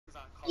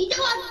you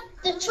don't have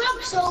the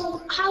truck,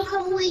 so how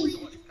can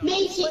we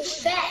make it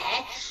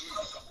fair?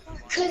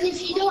 Because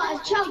if you don't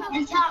have truck,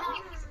 we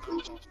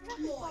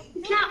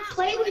can't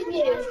play with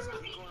you.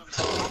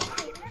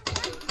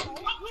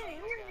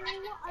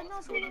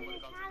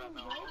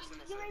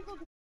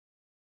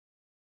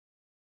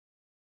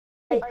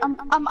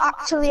 I'm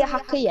actually a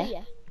hacker,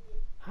 yeah.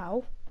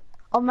 How?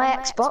 On my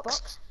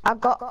Xbox, I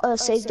got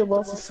Save the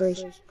World for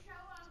free.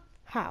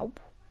 How?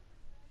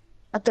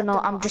 I don't know,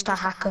 I'm just a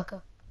hacker.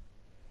 God.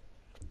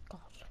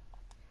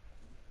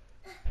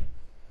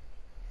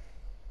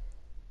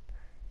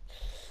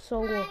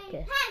 So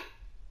lucky.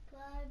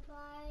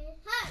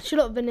 Shut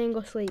up, Vinny, and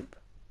go sleep.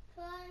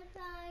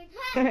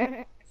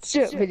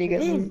 Shut up, Vinny, go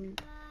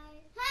sleep.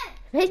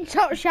 Vin,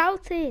 stop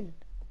shouting.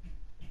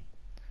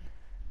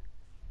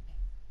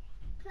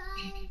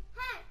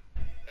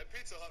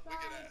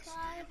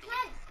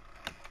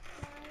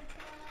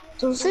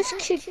 Does this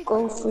kid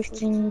go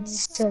freaking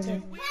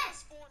 7?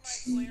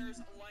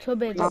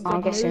 Tubby, No, got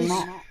I'm big guessing news.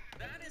 not.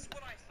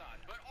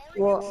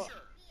 What?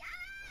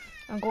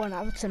 I'm going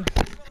Everton.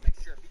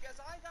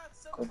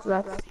 Good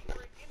luck.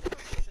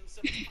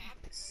 Do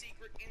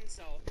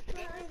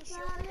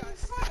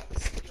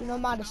you know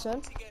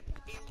Madison?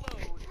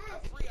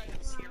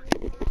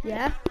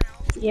 Yeah?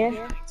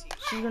 Yeah.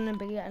 She's gonna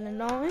be getting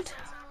annoyed.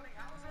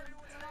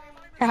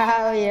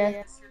 Oh,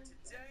 yeah.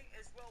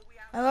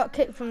 I got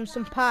kicked from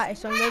some party,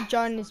 so I'm gonna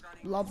join this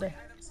lobby.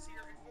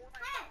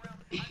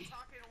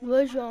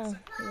 Where's your...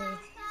 Yeah.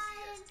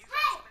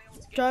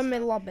 Join me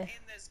lobby.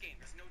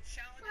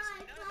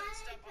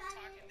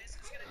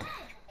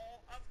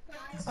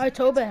 Alright,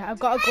 Toby, I've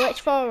got a glitch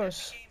for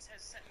us.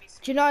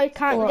 Do you know you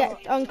can't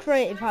get on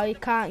creative how you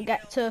can't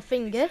get to a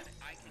finger?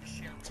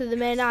 To the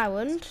main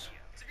island?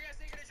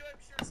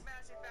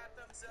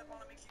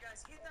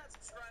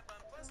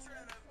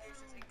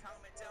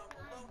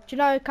 Do you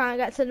know you can't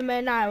get to the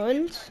main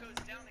island?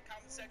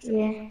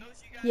 Yeah.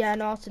 Yeah, I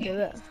know how to do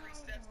it.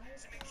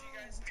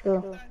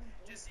 Cool.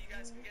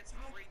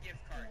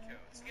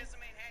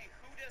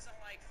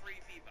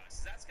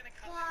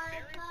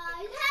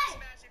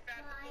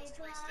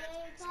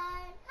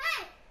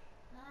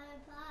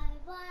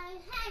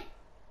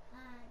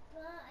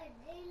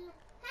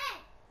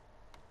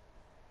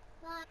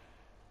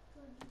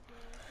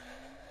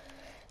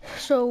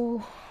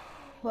 So,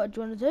 what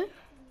do you want to do?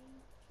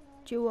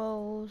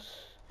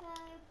 Duels?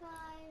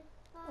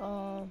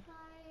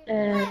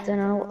 Don't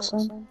know what's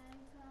on.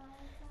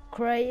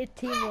 Create a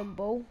team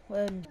rumble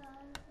and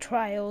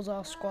trials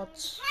or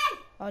squads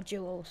or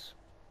duels.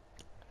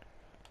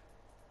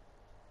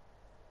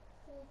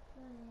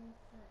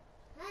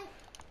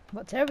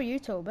 What tier are you,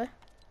 Toby?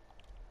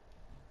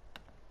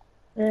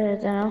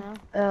 Don't know.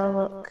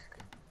 Look.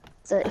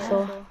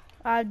 34.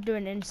 I'm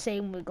doing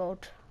insanely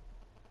good.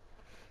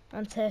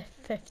 I'm to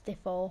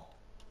 54.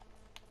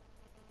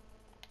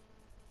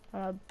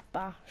 On a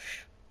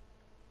bash.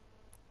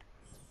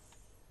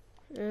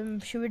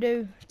 Should we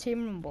do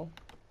team rumble?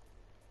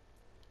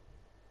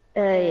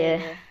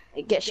 Yeah.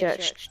 It gets you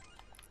XP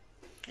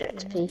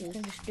You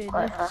can just do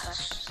quite this.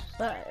 fast.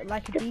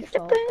 Like a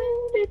default.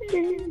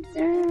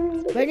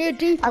 When you're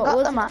default, I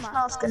got the match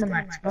mask in the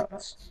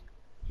Xbox.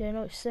 Yeah,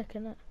 no, it's sick,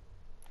 innit?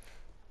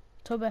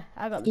 Tubby,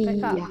 I got the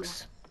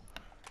pickaxe.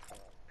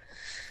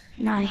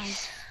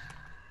 Nice.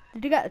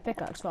 Did you get the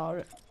pickaxe for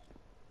it?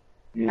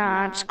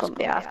 Nah, I just couldn't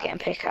be out getting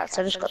pickaxe,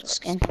 I just got the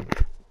skin.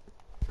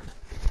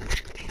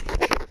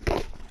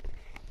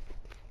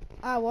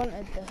 I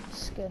wanted the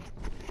skin.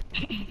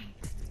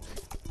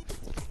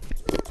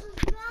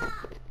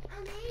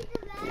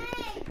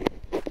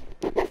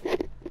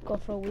 Go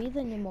for a wee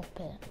then, you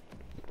muppet.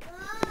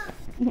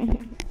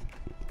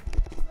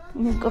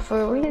 Go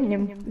for a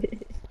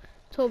win.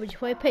 Toby, did you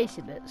play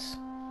Pacey Bits?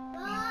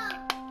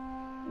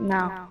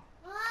 No.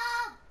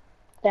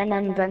 Ben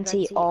and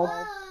Venti all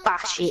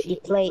bash it, they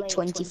play it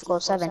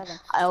 24/7.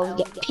 I always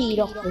get peed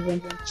off with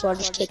him, so I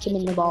just kick him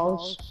in the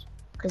balls,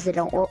 because they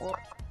don't look.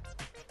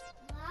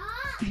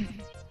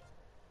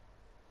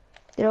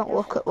 They don't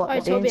look at what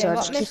they're doing, so I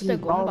just kick him in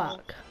the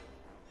balls.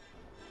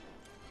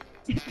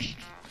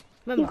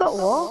 Remember? You got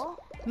what?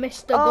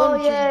 Mr. Oh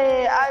Gun.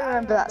 yeah, I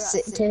remember that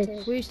sit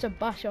too. We used to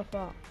bash off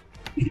that.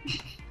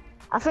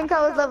 I think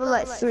I was level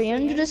like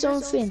 300 or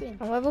something.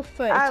 I'm level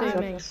I 32, was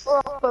mate.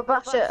 a proper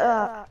bash at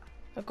that.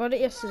 I got it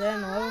yesterday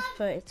and I'm level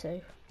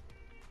 32.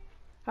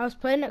 I was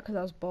playing it because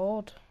I was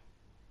bored.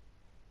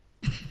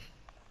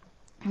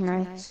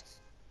 Nice.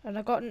 And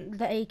I got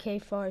the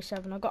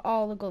AK-47. I got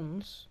all the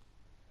guns.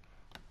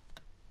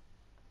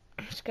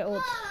 Let's get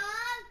old.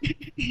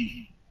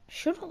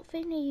 Shut up,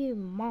 Vinny, you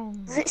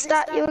mom. Does it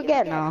start you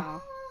again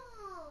now?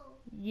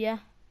 Yeah.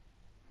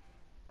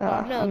 Oh,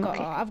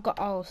 I've got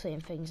all the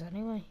same things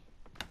anyway.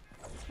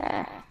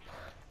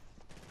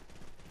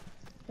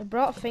 They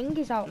brought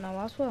thingies out now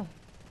as well.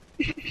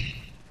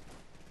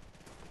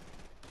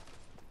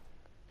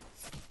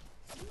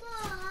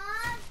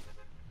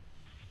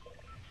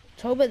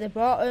 Toby, they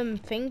brought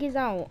thingies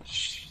out.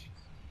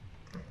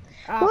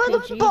 Where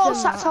the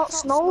balls that's hot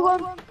snow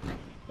on?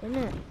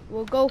 Innit?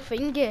 We'll go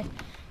thingy.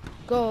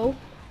 Go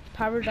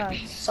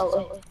Paradise.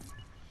 Salty.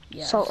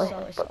 Yeah, Salty.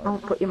 salty, But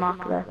don't put your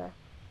marker there.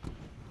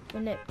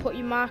 Innit? Put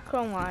your marker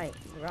on like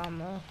around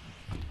there.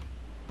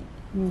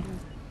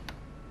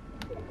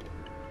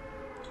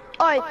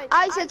 Oi,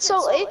 I said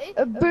salty,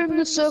 boom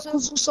the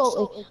circles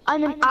salty.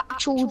 I'm an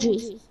actual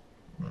G.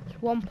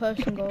 There's one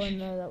person going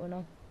there that we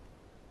know.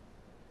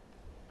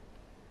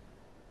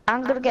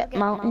 I'm gonna get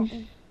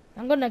mountain.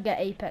 I'm gonna get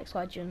Apex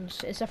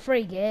Legends. It's a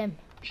free game.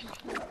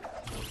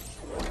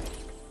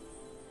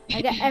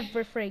 I get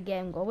every free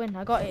game going.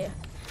 I got it.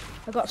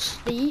 I got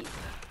Steep.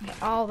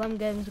 All them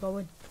games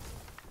going.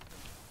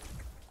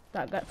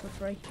 That I get for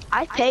free.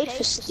 I paid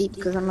for Steep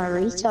because I'm a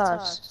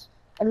retard.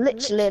 And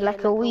literally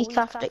like a week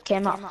after it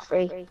came out for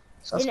free.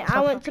 So I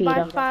went to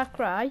buy Far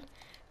Cry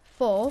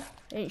 4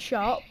 in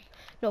shop.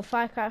 No,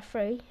 Far Cry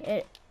 3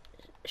 in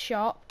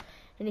shop.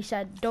 And he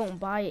said, don't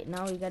buy it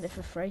now, you get it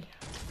for free.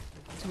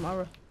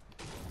 Tomorrow.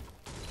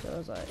 So I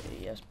was like,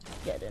 yes,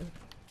 get in.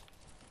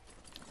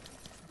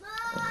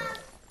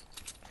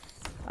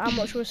 How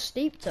much was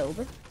Steep,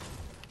 Toby?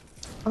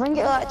 I think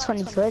it was like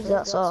 20 quid,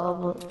 that's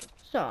all, but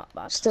It's not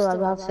bad. still I'd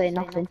rather say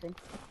nothing.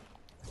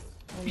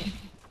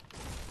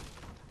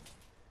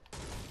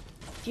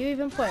 Do you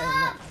even play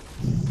on that?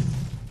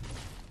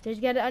 Did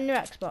you get it on your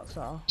Xbox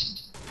or?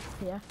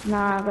 Yeah.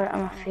 Nah, I got it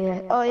on my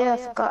PS. Oh yeah, I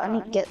forgot, I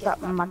need to get that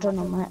Madden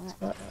on my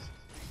Xbox.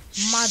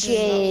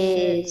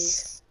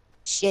 Shiz.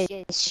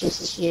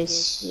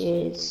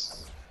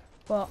 Shiz.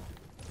 What?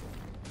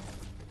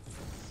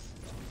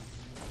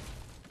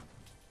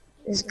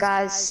 This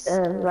guy's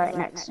right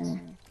next to me. You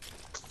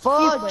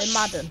play Fudge!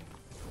 Madden?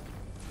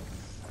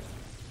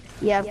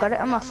 Yeah, I've got it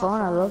on my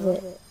phone, I love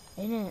it.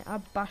 Innit? I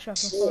bash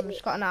off my phone.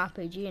 It's got an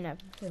RPG and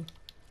everything.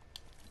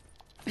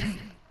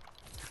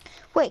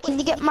 Wait, can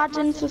you get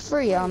Madden for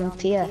free on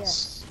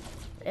PS?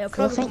 It'll I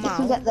probably think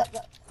come out.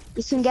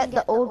 you can get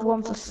the old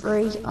one for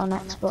free on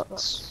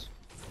Xbox.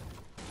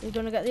 You're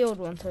gonna get the old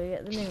one till you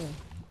get the new one.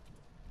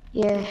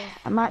 Yeah,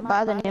 I might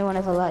buy the new one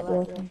if I like the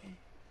old one.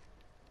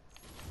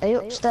 Are you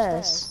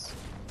upstairs?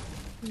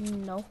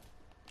 No.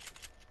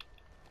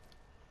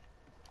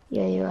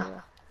 Yeah, you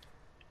are.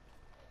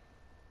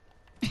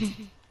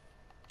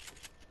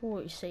 What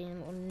are you saying,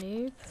 little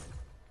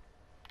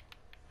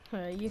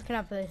noob? You can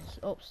have this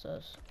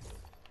upstairs.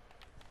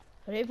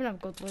 I don't even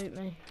have good loot,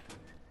 me.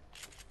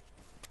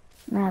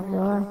 Neither do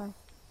I.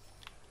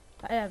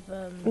 I have,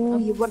 Ooh,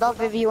 you would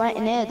have if you went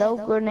in here though,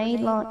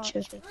 grenade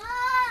launcher.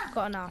 I've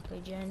got an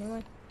RPG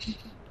anyway.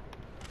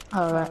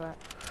 Alright.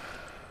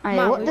 Hey,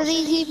 what do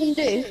these even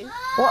do?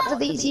 What do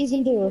these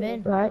even do?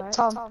 Right,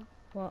 Tom.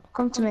 What?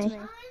 Come to me.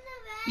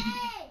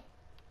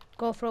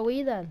 Go for a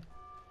wee then.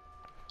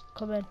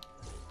 Come in.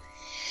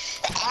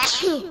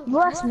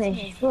 Bless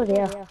me. Bloody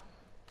hell.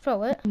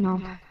 Throw it. No.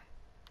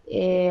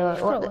 Yeah,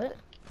 Throw it.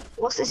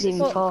 what's this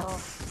even for?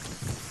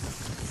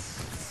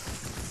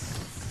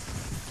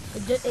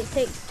 It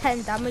takes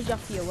 10 damage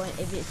off you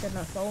if it's an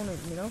opponent,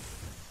 you know?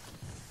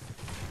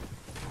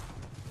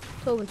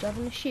 So we're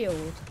having a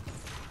shield.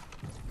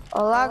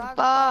 Allah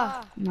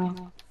Akbar.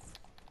 No.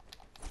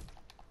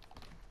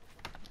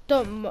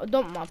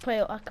 Don't play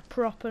it like a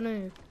proper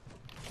noob.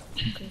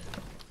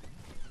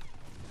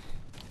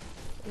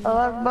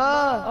 Allah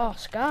Akbar. Oh,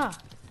 Scar.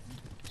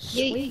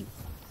 Sweet.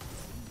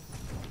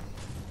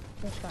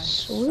 This guy's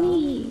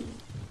Sweet.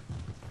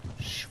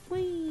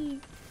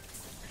 Sweet.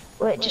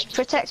 Wait, just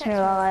protect me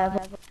while I have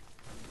it.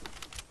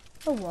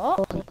 A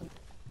what?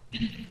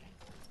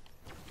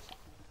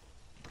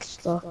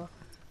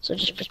 So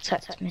just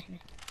protect me.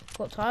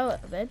 Got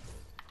toilet, bed.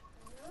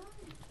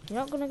 You're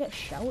not gonna get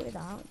shouted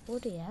at.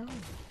 Bloody hell.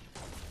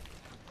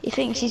 He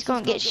thinks he's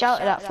gonna get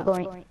shouted at for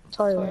going Yeah,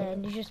 toilet.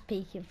 and you're just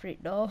peeking through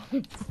the door.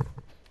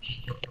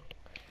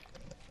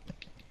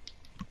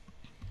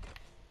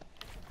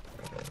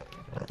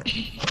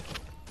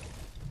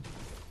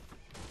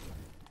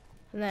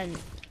 And then,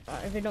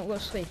 if you don't go to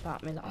sleep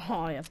at me, like,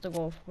 oh, you have to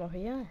go for my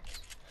yes.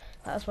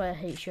 That's why I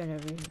hate you and I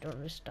really don't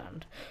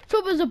understand.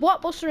 So there's a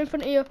blockbuster in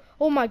front of you.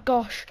 Oh my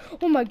gosh.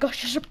 Oh my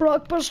gosh, it's a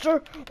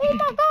blockbuster. Oh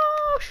my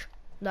gosh.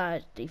 Nah,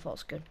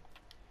 default's good.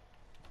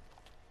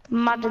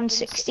 Madden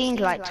 16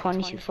 like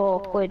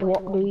 24 quid,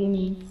 what do you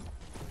mean?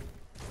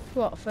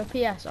 What, for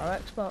PS or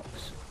Xbox?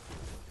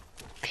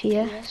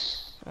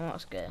 PS? Oh,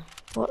 that's good.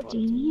 What do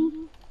you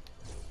mean?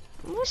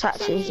 It's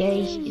actually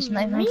gay, it's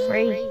not even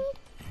free.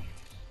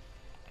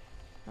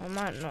 I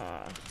might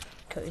not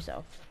kill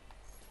yourself.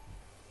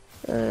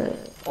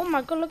 Oh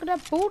my god, look at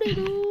that booty,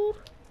 dude.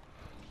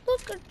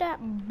 Look at that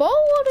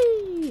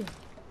booty.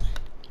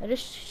 I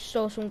just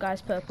saw some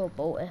guy's purple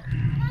booty.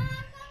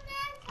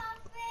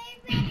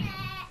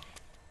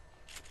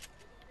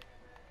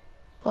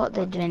 What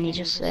did Vinny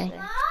just say?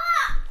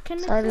 Can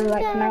So I was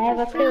like, can I have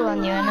a clue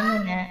on you in a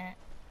minute?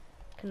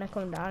 Can I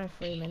come down in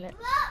 3 minutes?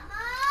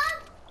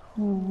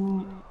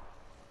 Mm-hmm.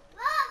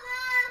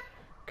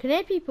 Can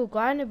hear people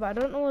grinding, but I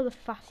don't know where the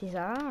fatties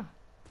are.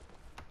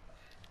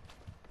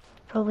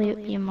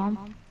 Probably your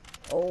mum.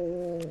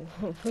 Oh,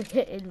 we're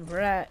getting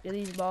wrecked,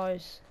 these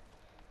boys.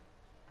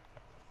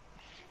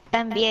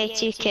 NBA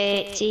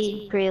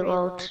 2K18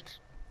 preload.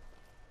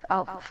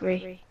 out for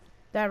free.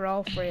 They're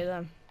all three of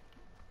them.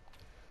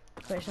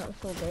 But it's not the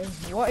full game.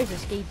 What is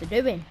this geezer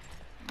doing?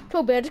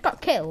 Toby, I just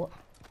got killed.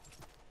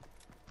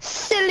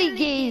 Silly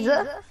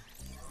geezer.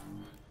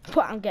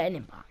 But I'm getting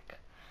him back.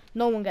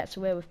 No one gets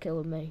away with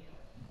killing me.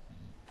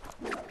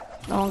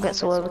 No one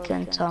gets away with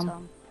killing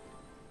Tom.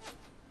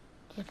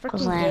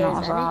 Because they're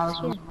not as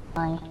loud as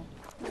mine.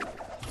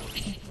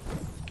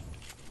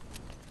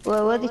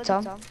 Where are they,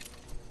 Tom?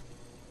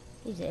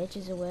 He's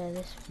ages away,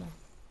 this man.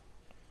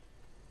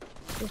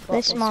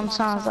 This man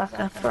sounds like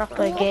a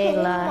proper gay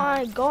lad. Oh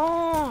my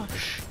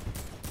gosh!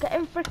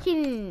 Getting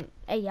freaking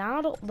a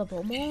yard up the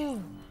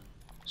bumhole.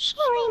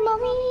 Sorry,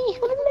 mommy.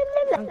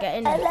 I'm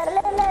getting it.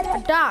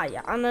 I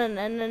die, and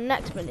then the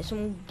next minute,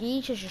 some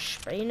geezer's just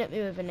spraying at me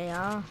with an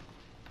AR.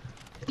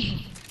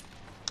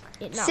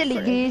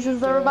 Silly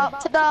geezers are about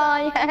to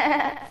die.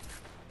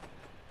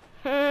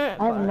 I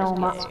have no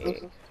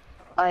masters.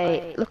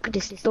 Alright, look at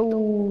this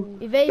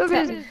dude. If Apex, look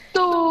at this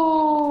dude.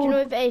 do you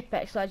know if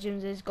Apex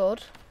Legends is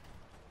good?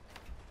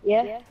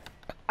 Yeah.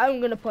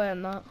 I'm gonna play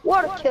on that.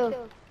 What a kill.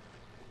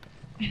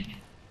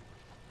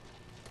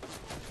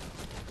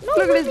 No,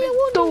 look at this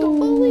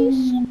dude.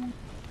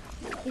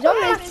 He's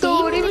on my Dude,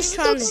 team. he was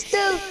stood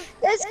still.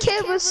 This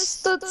kid was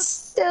stood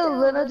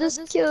still and I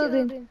just killed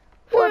him.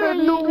 What a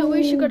noob.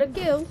 We should got a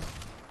kill.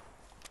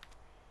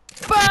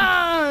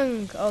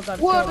 Bang! Oh god.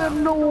 What a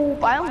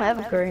noob. I'll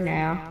never go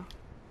now.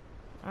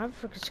 I'm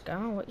freaking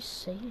scared. What you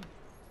saying?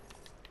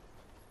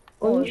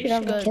 Well, you should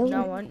have good killed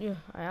now, him. aren't you?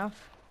 I have.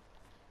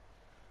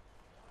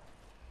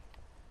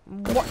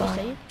 What you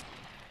saying?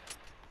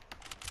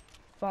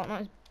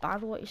 Fortnite is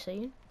bad. What you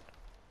saying?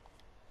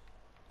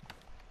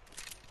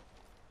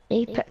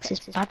 Apex is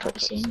bad, what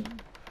you saying?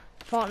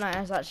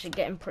 Fortnite is actually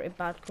getting pretty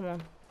bad. Come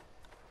on.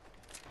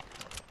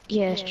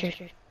 Yeah, it's true.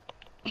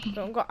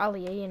 Don't got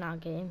Ali A in our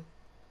game.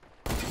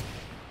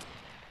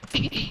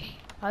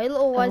 Hi,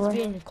 little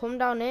lesbian. Come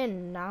down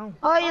in now.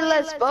 Oh, you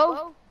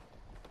lesbo?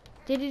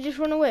 Did he just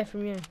run away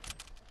from you?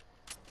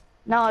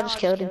 No, I just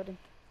killed him.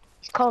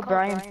 He's called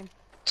Brian.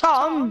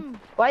 Tom,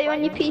 why are you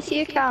on your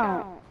PC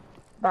account?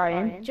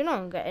 Brian. Do you know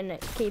I'm getting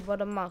it?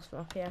 Keyboard and mouse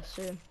back, yeah,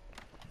 soon.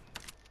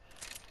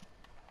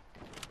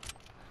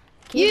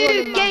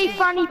 You gay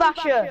fanny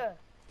basher!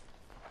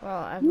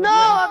 Well, No,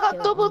 I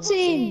got double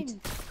teamed!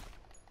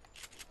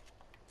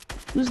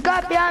 There's a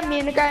guy behind me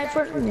and a guy in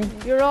front of me.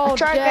 You're all I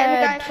tried dead. getting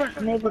a guy in front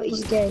of me, but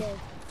he's gay.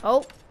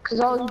 Oh. Because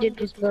all he did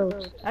was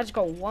build. I just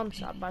got one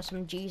shot by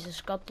some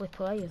Jesus godly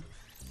player.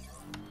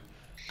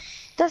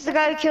 That's the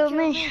guy who killed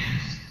me.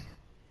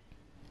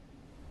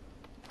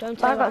 Don't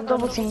tell I got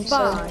double teamed, so...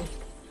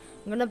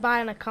 I'm gonna buy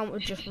an account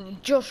with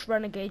just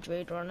Renegade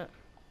Raider on it.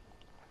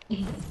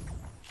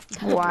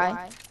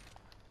 Why?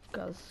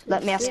 Cause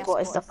Let me ask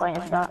what is the point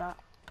of that?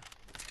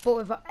 But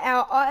with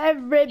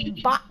every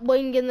bat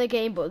wing in the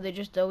game, but they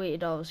just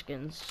deleted all the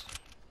skins.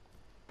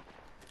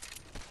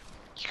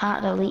 You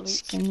can't delete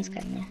skins,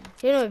 can you?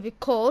 You know, if you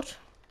could,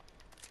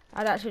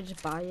 I'd actually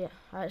just buy it.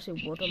 I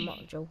actually would, I'm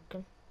not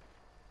joking.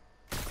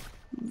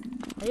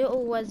 A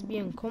little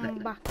lesbian, come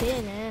back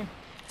in here.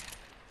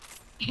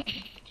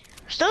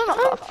 Still not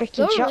got a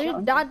freaking Sorry,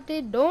 shot.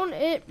 Daddy, don't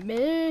hit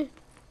me.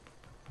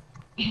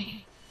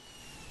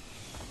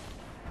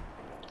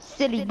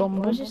 Silly bum.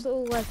 Where's this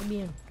little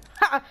lesbian?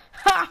 Ha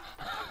ha!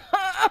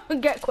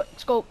 Get quick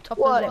scope. Top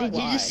What, of did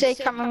you just say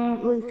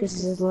Cameron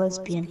Lucas is a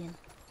lesbian?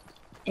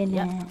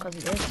 Yeah, because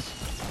he is.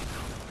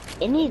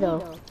 Is he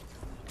though?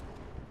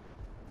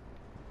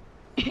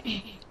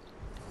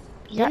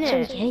 He's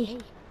actually gay.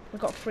 We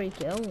got 3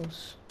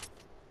 kills.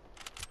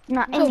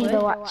 Not any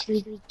though,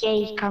 actually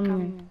gay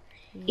Cameron.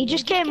 He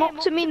just came up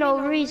to me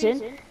no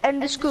reason,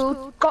 and the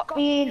school got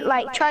me,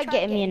 like, tried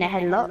getting me in a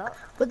headlock,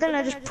 but then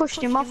I just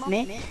pushed him off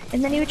me,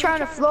 and then he was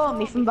trying to floor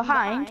me from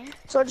behind,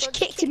 so I just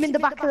kicked him in the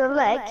back of the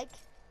leg,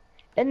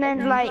 and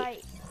then,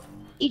 like,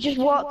 he just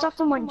walked off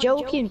and went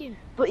joking,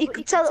 but you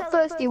could tell at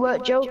first he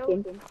weren't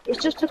joking.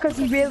 It's just because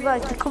he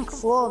realised he couldn't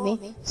floor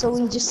me, so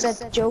he just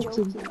said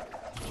joking.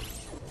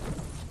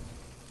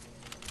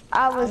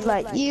 I was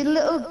like, you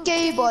little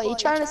gay boy, you're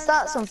trying to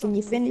start something,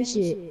 you finish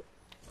it.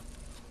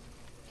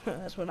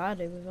 That's what I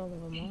do with all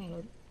of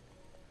them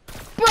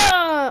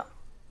all.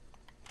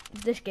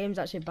 This game's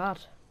actually bad.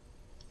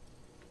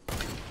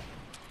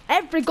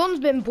 Every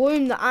gun's been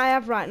blown that I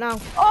have right now.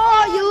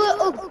 Oh, you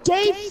little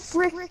gay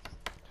frick.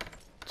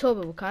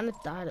 Toby, we kind of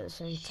died at the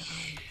same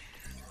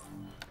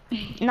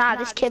time. Nah,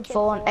 this kid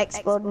full on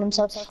exploded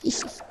himself. He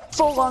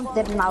full on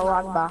did an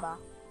Alagba.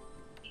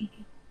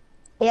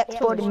 He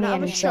exploded me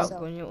and himself.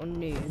 Shotgun, you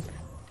noob.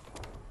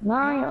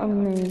 Nah, you're a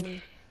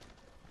noob.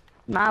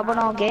 Nah, but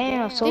no game,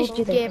 I told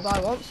you This game this.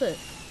 I wants it.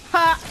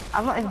 Ha!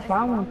 I've not even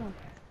found one.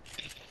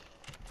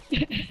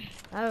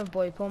 I have a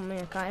boy pump me,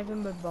 I can't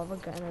even be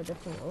bothered getting a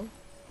different one.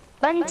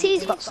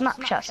 Benty's got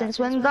Snapchat since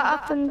when that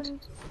happened.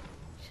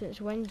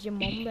 Since when's your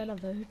mum been a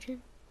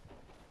virgin?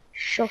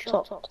 Shut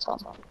up, Tom.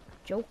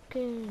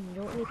 Joking,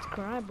 you don't need to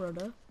cry,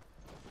 brother.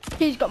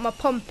 He's got my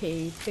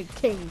pumpy, Big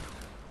King.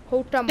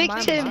 Hold on, Big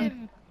my Tim.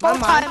 man. My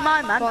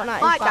man,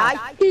 Fortnite my is guy,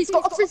 bad. he's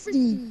got a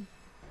 50.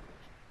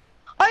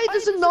 Hey,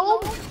 there's a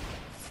gnome.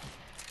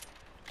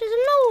 There's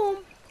a gnome.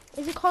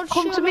 Is it called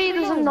Come to me,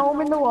 there's a gnome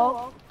in the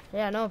wall.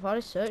 Yeah, I know, I've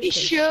already searched It's it.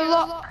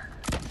 Sherlock.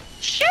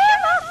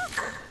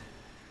 Sherlock!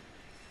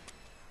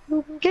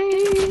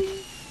 Okay.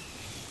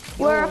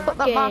 Where I put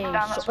that mark down,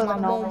 that's where the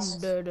gnome is.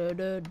 That's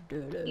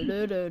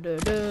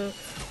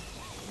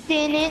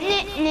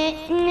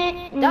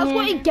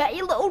what you get,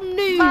 you little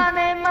noob.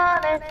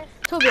 Money.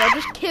 Toby, I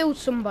just killed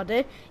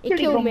somebody. He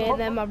killed me and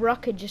then my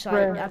rocket just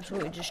like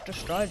absolutely just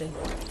destroyed him.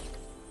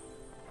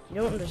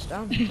 You don't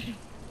understand.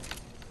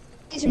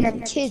 These are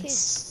them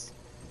kids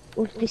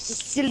with this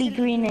silly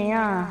green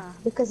AR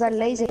because I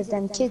lasered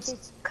them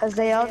kids because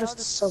they are just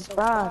so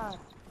bad.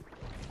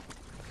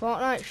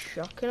 Fortnite's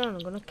shocking and I'm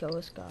gonna kill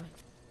this guy.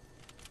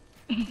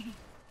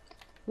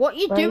 What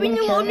you Why are you doing,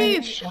 you gonna little kill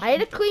him? noob? I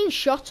had a clean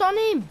shot on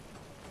him.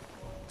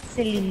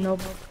 Silly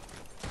nub.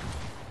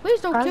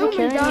 Please don't kill me,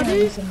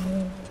 daddy.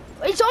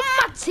 He's on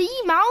my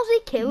team. How's he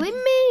killing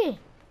me?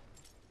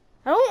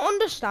 I don't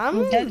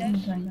understand.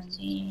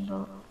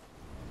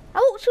 I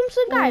looked at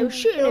some guy who was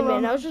shooting at me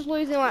and I was just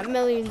losing like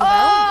millions of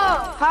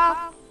health.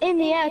 Half in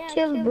the air,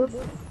 kill bro.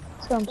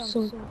 I'm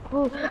so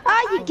cool.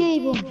 Ah, you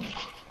gave him.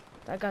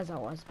 That guy's a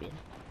lesbian.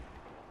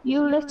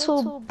 You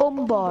little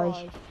bum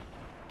boy.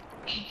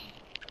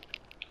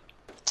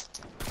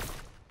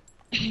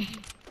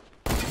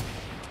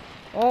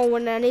 Oh,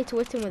 when I need to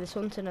hit him with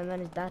something and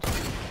then he's dead.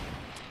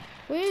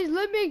 Please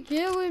let me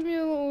kill him,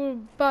 you little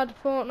bad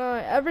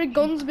Fortnite. Every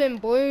gun's been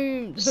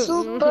bloomed.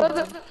 So bad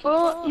at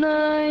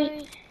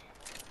Fortnite.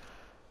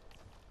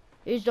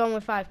 Who's done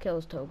with 5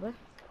 kills, Toby?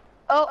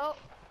 Oh,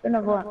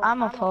 another one.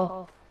 I'm a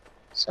 4.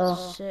 So.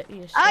 Sit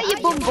yourself. Ah, you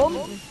bum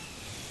bum.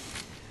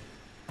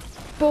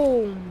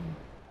 Boom.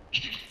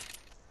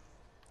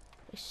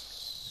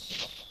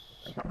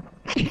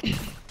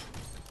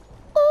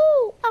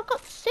 Oh, I've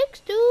got 6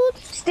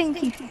 dudes.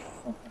 Stinky.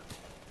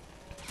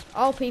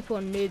 All people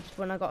are noobs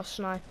when I got a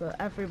sniper.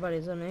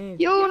 Everybody's a noob.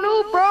 You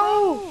noob,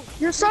 bro.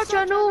 You're such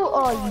a noob.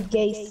 Oh, you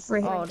gay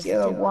freak. Oh,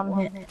 You're one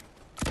hit.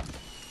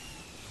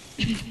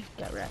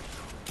 Get wrecked.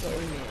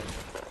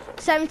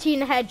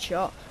 17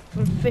 headshot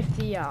from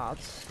 50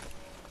 yards.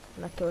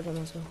 And I killed him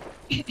as well.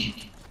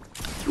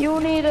 You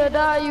need to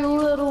die, you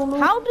little noob.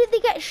 How did they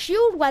get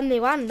shield when they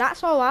land?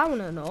 That's all I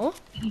wanna know.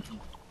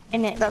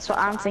 Innit, that's what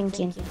I'm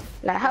thinking.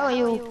 Like, how are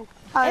you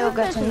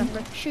getting?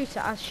 Shoot it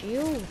as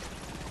shield.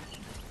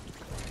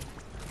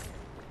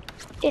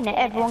 Innit,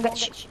 everyone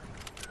gets.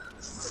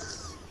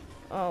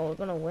 Oh, we're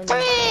gonna win. 3!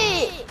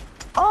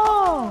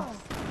 Oh!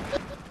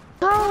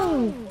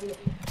 No!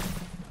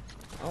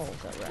 Oh,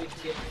 got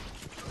wrecked.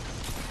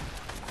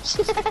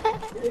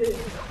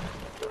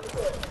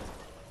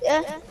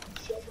 Yeah.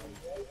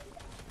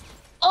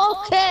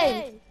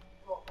 Okay.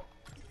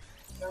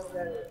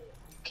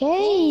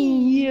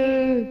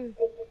 Okay.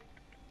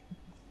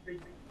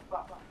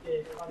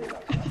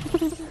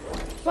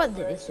 What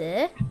did he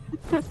say?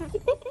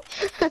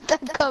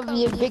 That can't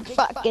be a big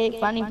fat gay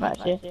fanny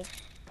basher.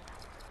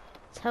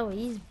 Tell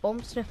he's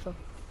bomb sniffer.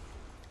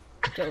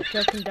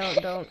 Joking,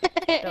 don't.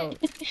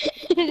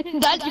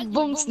 That's your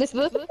bum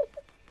sniffer.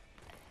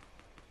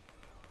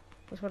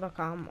 That's what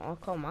I'll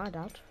call my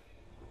dad.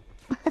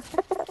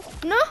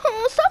 No,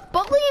 stop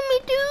bullying me,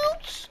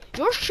 dudes!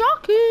 You're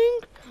shocking!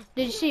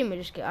 Did you see me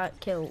just get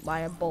killed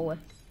by a bully?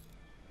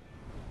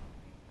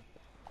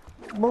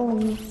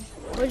 Bully.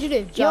 What'd you do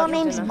if Your George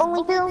name's was in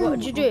Bully Bill?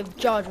 What'd you do if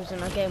George was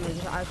in a game and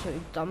just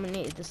absolutely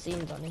dominated the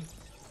scenes on him?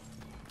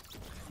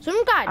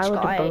 Some guy just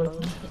got a,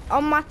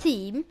 on my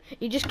team,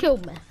 he just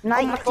killed me.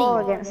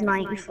 94 against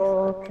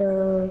 94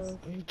 kills.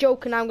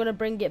 Joking, I'm gonna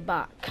bring it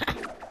back.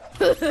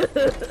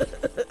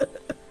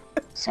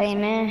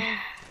 Same here.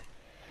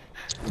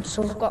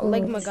 So I've got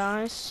Ligma,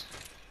 guys.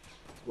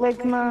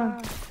 Ligma.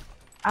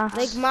 Ass.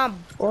 Ligma.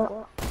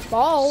 What?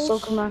 Balls.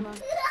 Sugma.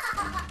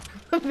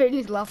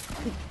 Vinny's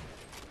laughing.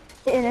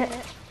 Innit?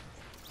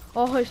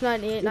 Oh, it's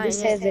 98, He just 98.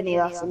 says Vinny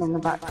laughing in the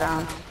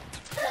background.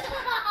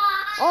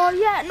 Oh,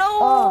 yeah, no!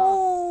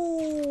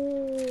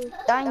 Oh.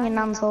 Dang, your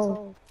nan's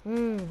hole.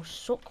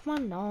 Suck my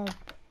knob.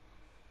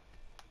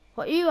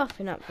 What are you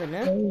laughing at,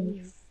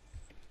 Vinny?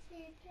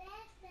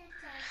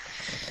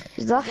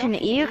 He's laughing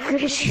at you,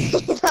 Chris.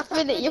 He's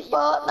laughing at your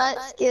Fortnite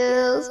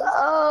skills.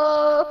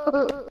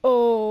 Oh.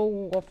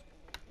 Oh, I've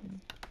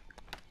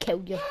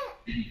killed you.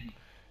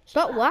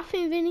 Stop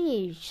laughing,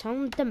 Vinny. You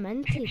sound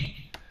demented.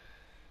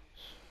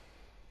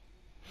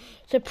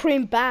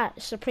 Supreme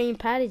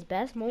Patty's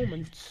best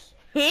moments.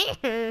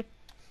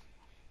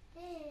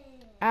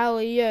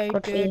 Allie,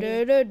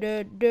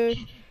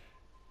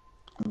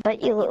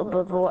 Bet your little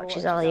brother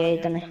watches Allie,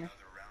 doesn't he?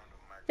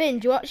 Vin,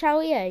 do you watch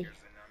Allie?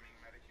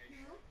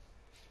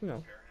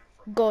 No.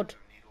 Good.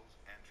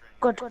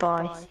 Good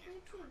boy.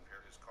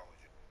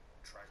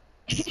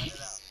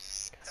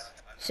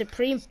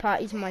 Supreme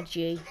Patty's my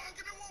G.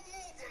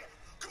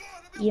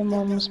 Your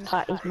mum's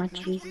Patty's my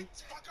G.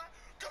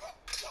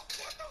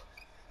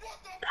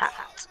 Pat.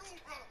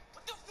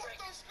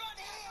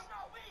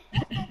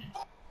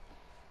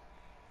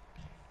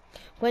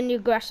 When you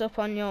grass up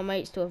on your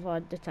mates to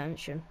avoid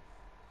detention.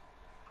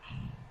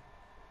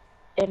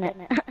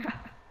 innit?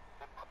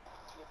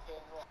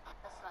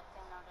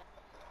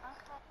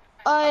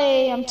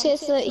 I'm tier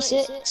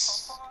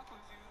 36.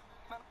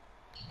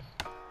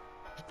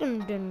 Dun,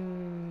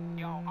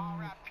 dun.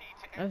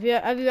 Have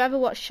you ever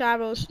watched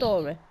Shiro's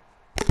story?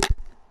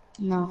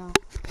 No.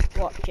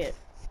 Watch it.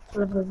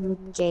 Probably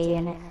gay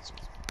in it.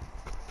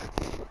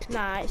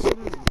 Nah, it's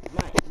some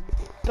like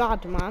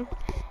bad man.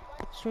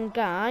 Some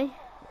guy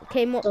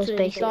came up So to it's his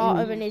basically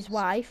daughter me. and his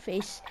wife.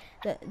 He's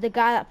the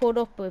guy that pulled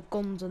up with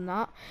guns and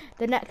that.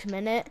 The next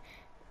minute,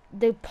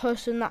 the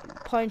person that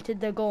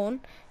pointed the gun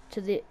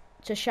to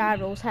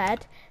Shiro's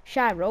head,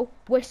 Shiro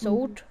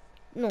whistled.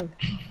 No,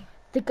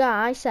 the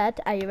guy said,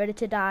 "Are you ready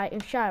to die?"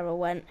 And Shiro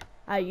went,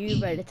 "Are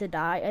you ready to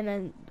die?" And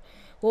then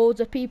loads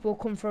of people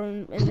come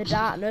from in the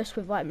darkness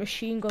with like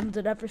machine guns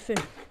and everything.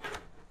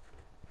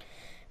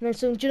 And then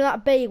some, do you know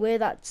that Bayway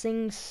that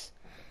sings,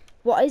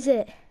 what is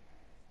it?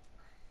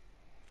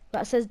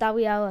 That says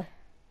Dawi Allah.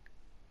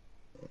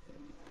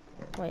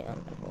 Wait,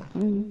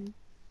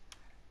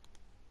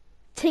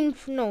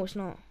 no, it's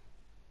not.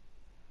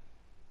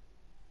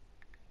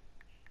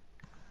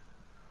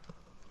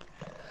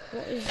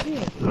 What is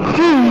it?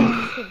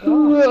 I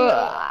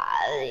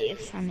forgot.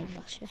 Funny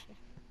bastard.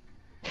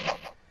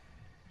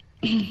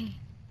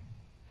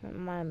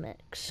 My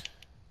mix.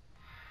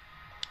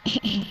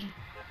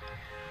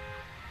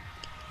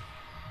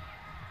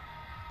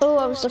 Oh,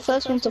 I was the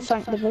first one to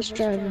thank the bus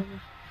driver.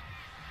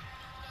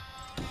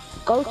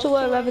 Go to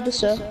wherever the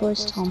circle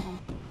is, Tom.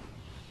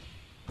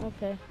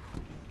 Okay.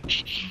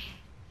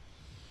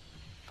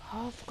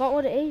 Oh, I forgot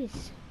what it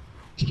is.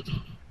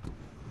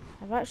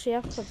 I've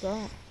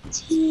forgot.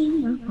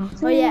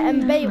 Oh yeah,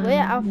 and Bayway,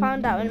 I'll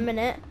find out in a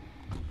minute.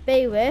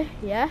 Bayway,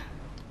 yeah,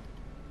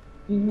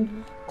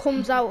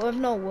 comes out of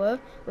nowhere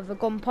with a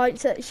gun,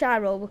 points at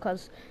Shiro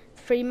because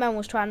 3 men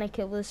was trying to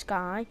kill this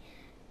guy,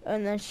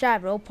 and then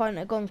Shiro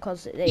pointed a gun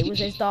because it was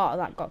his daughter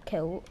that got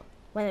killed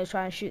when they were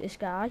trying to shoot this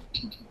guy.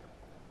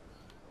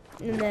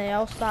 And then they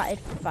all started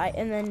to fight,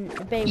 and then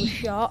the Bay was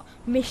shot,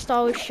 missed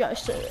all his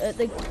shots at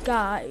the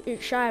guy,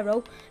 at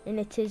Shiro, and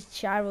it is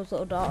Shiro's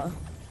little daughter.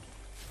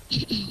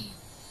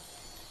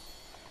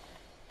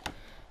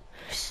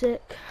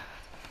 Sick.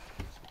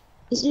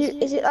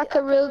 Is it like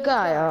a real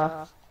guy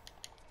or?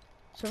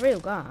 It's a real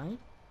guy.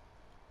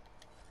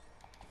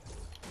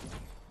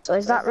 So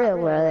is that real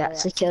where they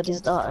actually killed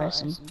his daughter or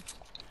something?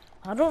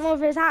 I don't know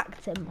if it's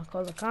acting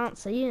because I can't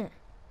see it.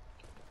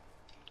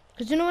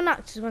 Because you know in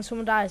actors when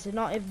someone dies, they're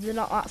not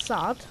that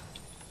sad.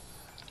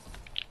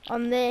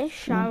 On this,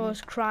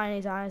 Shiro's crying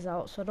his eyes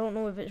out, so I don't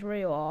know if it's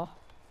real or.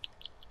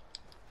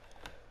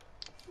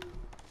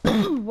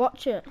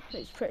 Watch it,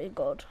 it's pretty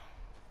good.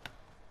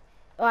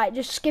 Alright,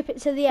 just skip it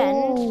to the end.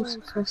 Oh,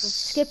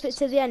 Skip it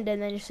to the end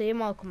and then you see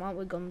them all come out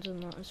with guns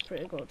and that. It's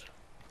pretty good.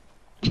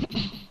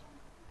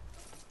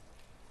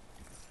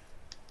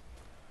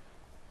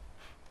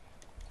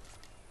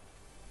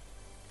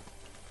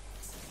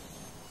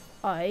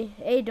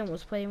 Aiden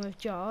was playing with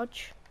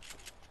George.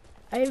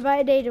 I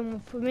invited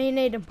Aiden, me and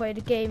Aiden played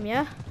a game,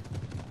 yeah?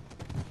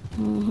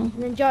 And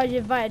then George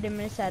invited him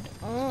and he said,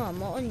 "Oh, I'm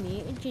not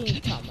unmuted you,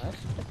 Thomas.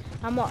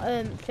 I'm not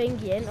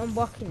thinking, I'm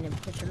walking him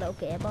such a little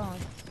gay boy."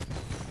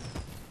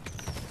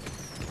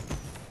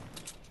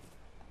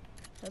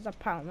 That's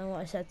apparently what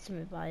I said to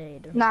me by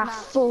Aiden. Nah,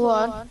 full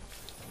on.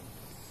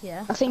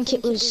 Yeah. I think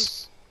it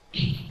was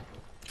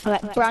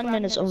like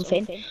Brandon or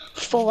something.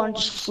 Full on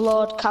just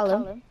floored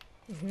Callum.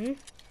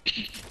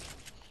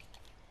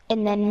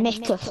 And then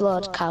Mika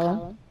floored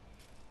Callum.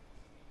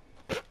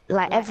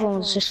 Like everyone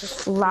was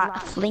just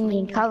flat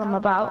flinging Callum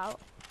about.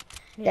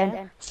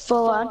 Then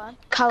full on,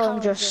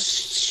 Callum just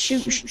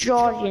shoots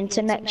George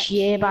into next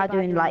year by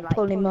doing like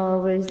pulling him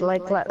over his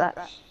leg like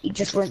that. He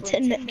just went to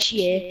next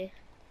year.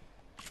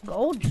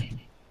 Good.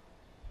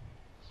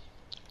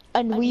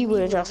 And we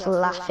were just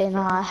laughing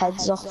our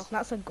heads off.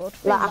 That's a good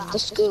thing. Like after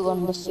school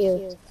on the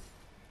field.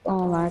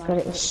 Oh my god,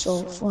 it was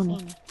so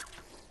funny.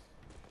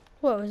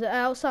 What, was it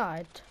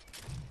outside?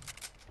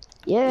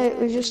 Yeah, it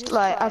was just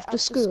like after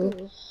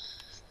school.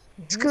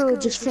 School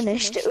just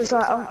finished, it was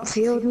like on the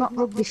field, not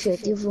rugby field,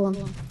 the other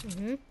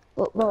one.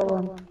 Football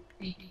one.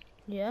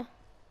 Yeah.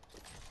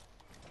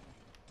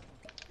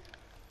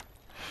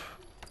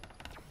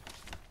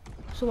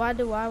 So why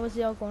was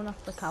they all going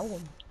after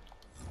Callum?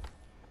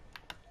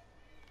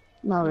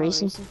 No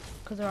reason.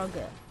 Because they're all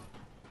good.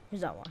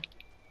 Is that why?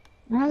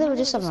 No, they were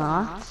just having a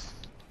laugh.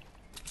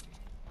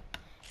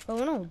 Well,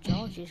 we know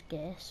George is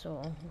gay,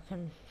 so we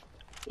can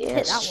hit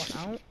Yes. that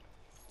one out.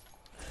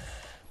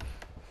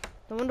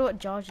 I wonder what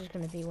George is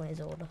going to be when he's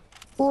older.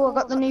 Oh, I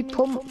got the new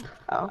pump.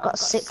 I've got a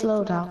sick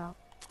loadout.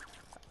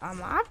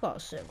 I've got a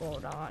sick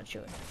loadout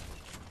actually.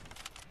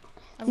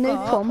 I've New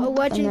got pump. a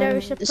legendary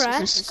and then this is a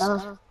suppress,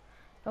 scar.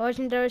 a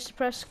legendary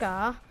suppress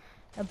scar,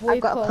 a blue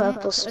I've got a pump,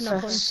 purple and a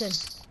hunting.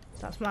 suppress.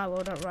 That's my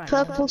loadout right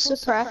now. Purple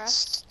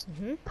suppressed.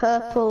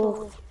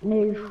 Purple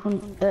new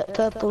And I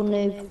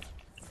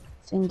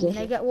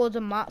thingy. get loads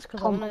of mats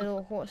because I Pump. want to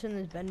know what's in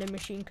this vending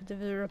machine because if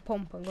there's a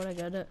pump I'm going to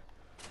get it.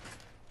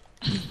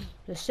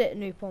 There's 6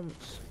 new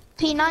pumps.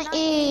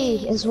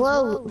 P90 as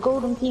well,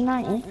 golden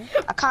P90.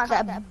 I can't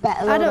get a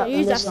better I loadout don't than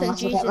use this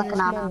unless I SMGs get in like this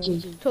an mode.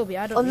 RPG. Toby,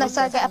 I don't Unless use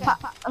I get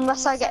SMGs.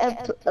 unless I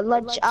get a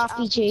ledge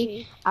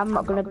RPG, I'm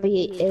not gonna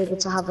be able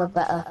to have a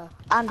better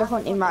and a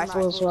hunting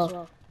rifle as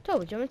well.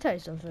 Toby, do you want me to tell you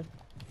something?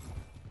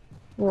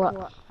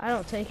 What? I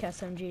don't take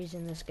SMGs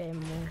in this game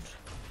mode.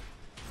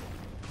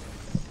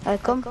 How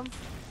come?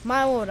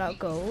 My loadout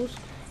goes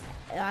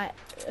like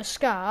a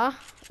scar,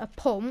 a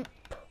pump,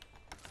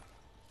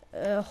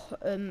 a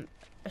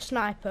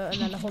sniper,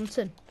 and then a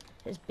hunting.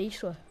 It's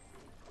beastly.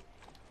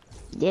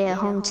 Yeah,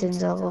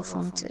 huntings. I love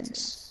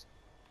huntings.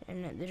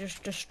 And they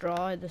just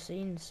destroy the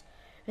scenes.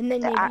 And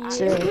then They're if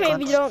absolutely you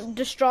good. don't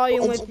destroy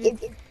them with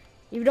If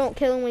you don't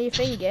kill them with your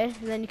finger,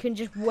 then you can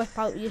just whip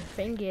out your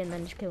finger and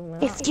then just kill them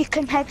with that. you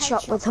can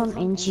headshot with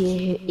huntings,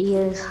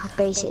 you're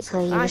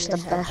basically just the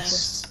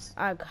best.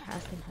 I can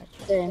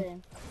headshot. Yeah.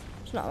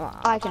 It's not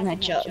like I can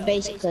headshot.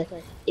 Basically,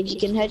 if you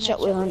can headshot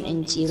with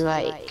huntings, you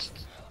like.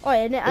 oh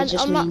yeah, and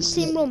just on that means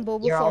Team that Rumble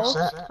you're all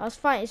before, set. I was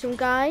fighting some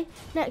guy.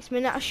 Next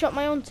minute, I shot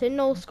my hunting,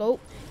 no scope,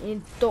 and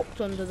he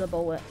ducked under the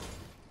bullet.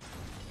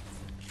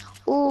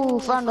 Ooh,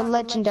 found a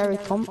legendary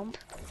pump.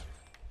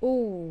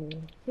 Ooh.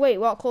 Wait,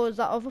 what colour is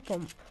that other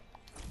pump?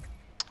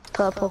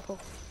 Purple.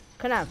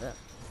 Can I have it?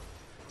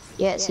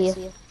 Yeah, it's here.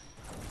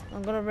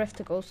 I'm gonna rift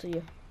to go to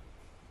you.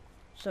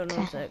 So no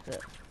one takes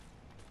it.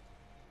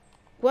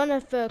 One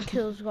of the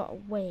kills got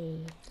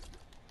away.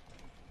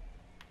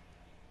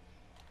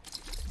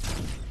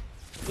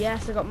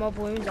 Yes, I got more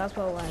balloons as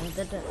well when I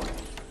did it.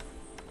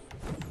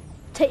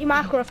 Take your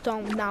marker off,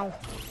 Tom, now.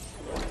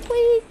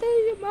 Please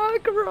take your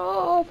marker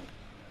off.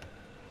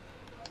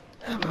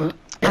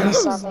 I'm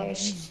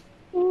savage.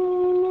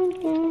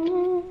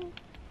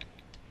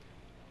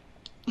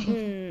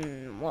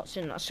 What's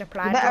in that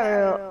supply?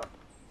 Better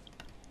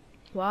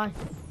Why?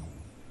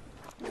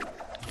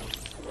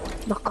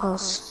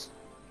 because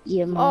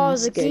your Oh,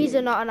 mum's the good. keys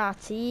are not on our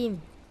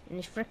team. And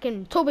he's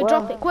freaking Toby,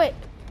 drop it quick.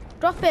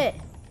 Drop it.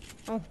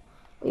 Oh,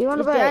 You want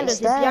he's to behind bet us,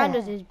 he's behind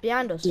us, he's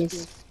behind us.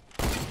 Yes.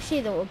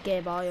 See the little gay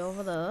boy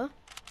over there?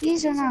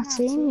 He's on our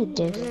team, you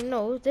did.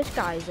 No, this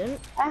guy isn't.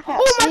 I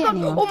can't Oh my see god!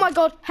 anyone. Oh my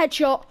god!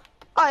 Headshot!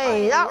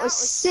 Hey, that was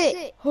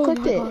sick. Oh Clip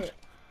my it. god!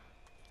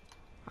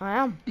 I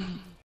am.